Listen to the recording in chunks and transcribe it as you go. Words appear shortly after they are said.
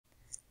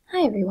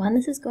Hi everyone,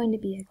 this is going to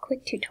be a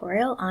quick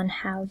tutorial on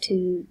how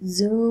to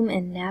zoom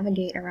and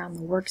navigate around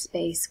the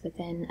workspace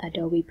within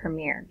Adobe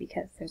Premiere,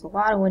 because there's a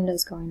lot of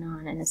windows going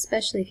on, and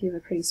especially if you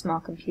have a pretty small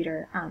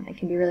computer, it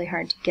can be really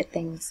hard to get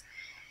things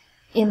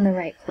in the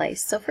right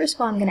place. So first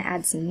of all, I'm going to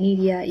add some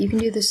media. You can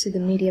do this through the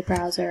media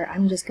browser.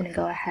 I'm just going to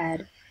go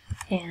ahead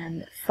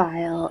and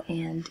file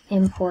and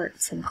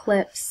import some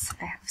clips.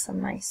 I have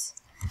some nice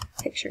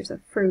pictures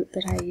of fruit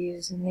that I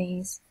use in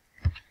these.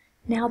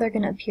 Now they're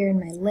going to appear in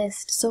my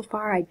list. So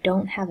far I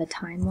don't have a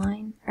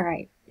timeline.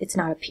 Alright, it's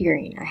not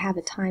appearing. I have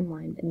a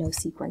timeline but no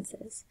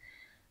sequences.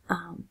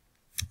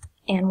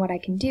 And what I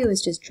can do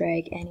is just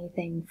drag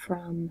anything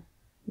from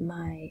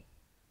my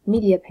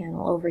media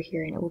panel over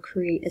here and it will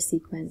create a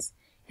sequence.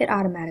 It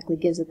automatically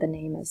gives it the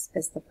name as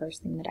the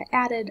first thing that I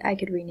added. I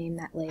could rename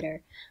that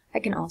later. I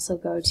can also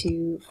go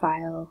to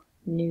File,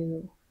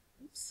 New,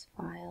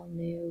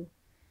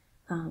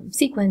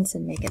 Sequence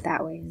and make it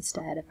that way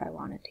instead if I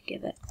wanted to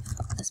give it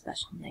a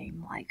special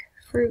name like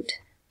fruit.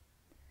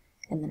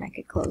 And then I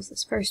could close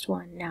this first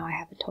one. Now I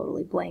have a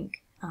totally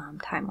blank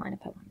timeline if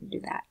I wanted to do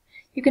that.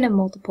 You can have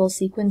multiple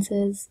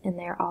sequences and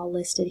they're all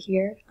listed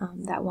here.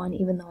 That one,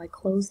 even though I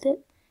closed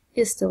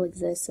it, still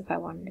exists if I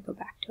wanted to go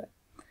back to it.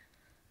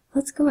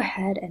 Let's go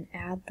ahead and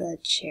add the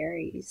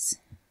cherries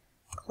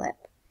clip.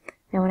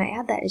 Now when I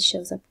add that, it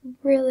shows up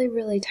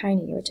really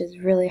tiny, which is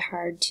really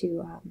hard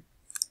to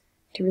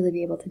really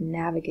be able to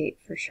navigate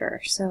for sure.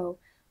 So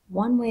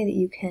one way that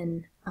you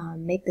can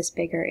make this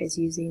bigger is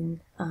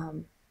using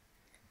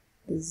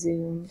the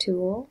zoom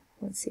tool.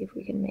 Let's see if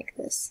we can make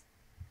this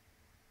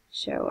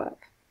show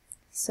up.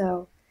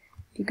 So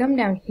if you come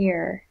down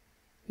here,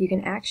 you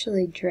can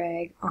actually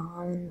drag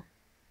on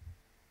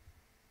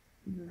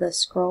the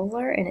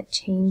scroller and it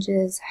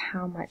changes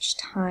how much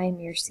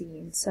time you're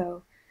seeing.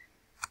 So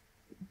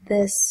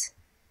this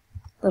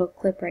little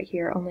clip right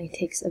here only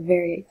takes a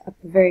very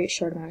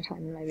short amount of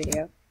time in my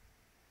video.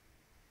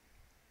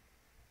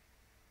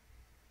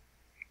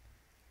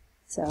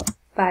 So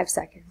 5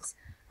 seconds.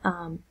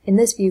 In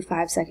this view,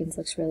 5 seconds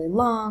looks really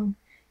long.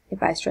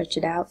 If I stretch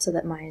it out so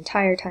that my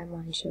entire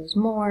timeline shows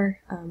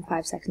more,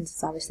 5 seconds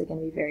is obviously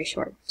going to be very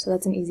short. So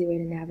that's an easy way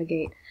to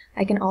navigate.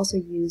 I can also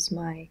use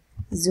my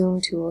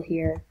zoom tool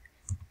here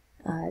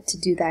to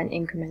do that in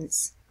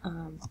increments.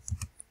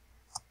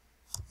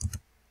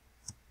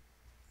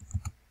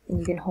 And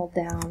you can hold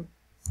down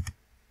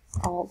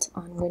Alt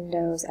on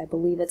Windows, I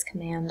believe it's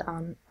Command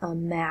on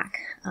Mac,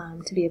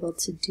 to be able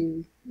to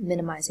do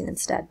minimizing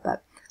instead,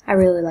 but I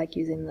really like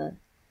using the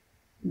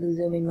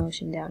zooming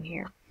motion down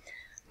here.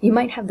 You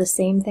might have the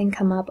same thing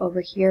come up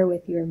over here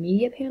with your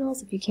media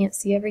panels if you can't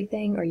see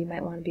everything, or you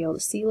might want to be able to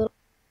see a little.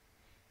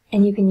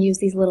 And you can use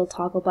these little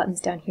toggle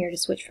buttons down here to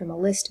switch from a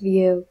list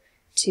view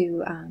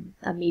to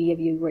a media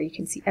view where you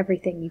can see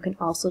everything. You can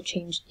also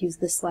use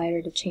the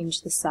slider to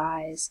change the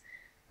size.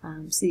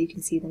 So you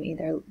can see them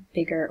either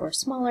bigger or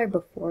smaller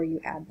before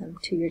you add them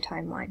to your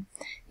timeline.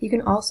 You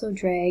can also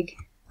drag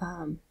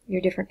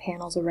your different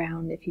panels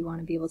around if you want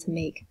to be able to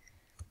make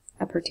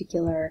a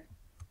particular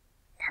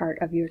part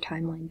of your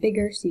timeline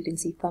bigger so you can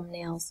see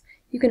thumbnails.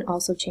 You can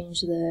also change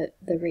the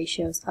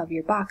ratios of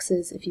your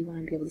boxes if you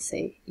want to be able to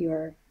say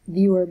your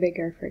viewer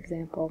bigger, for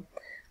example.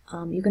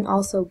 You can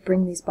also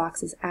bring these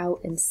boxes out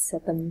and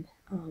set them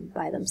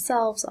by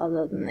themselves,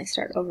 other than they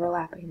start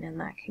overlapping, and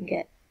that can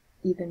get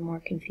even more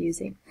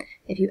confusing.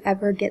 If you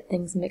ever get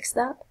things mixed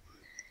up,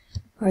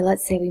 or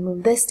let's say we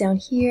move this down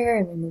here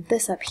and we move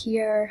this up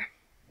here,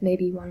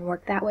 maybe you want to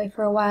work that way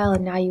for a while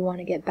and now you want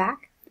to get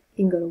back,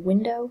 you can go to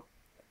Window,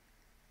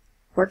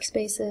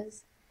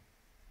 Workspaces,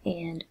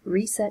 and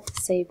Reset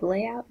Saved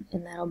Layout,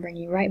 and that'll bring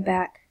you right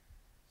back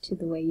to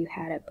the way you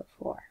had it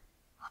before.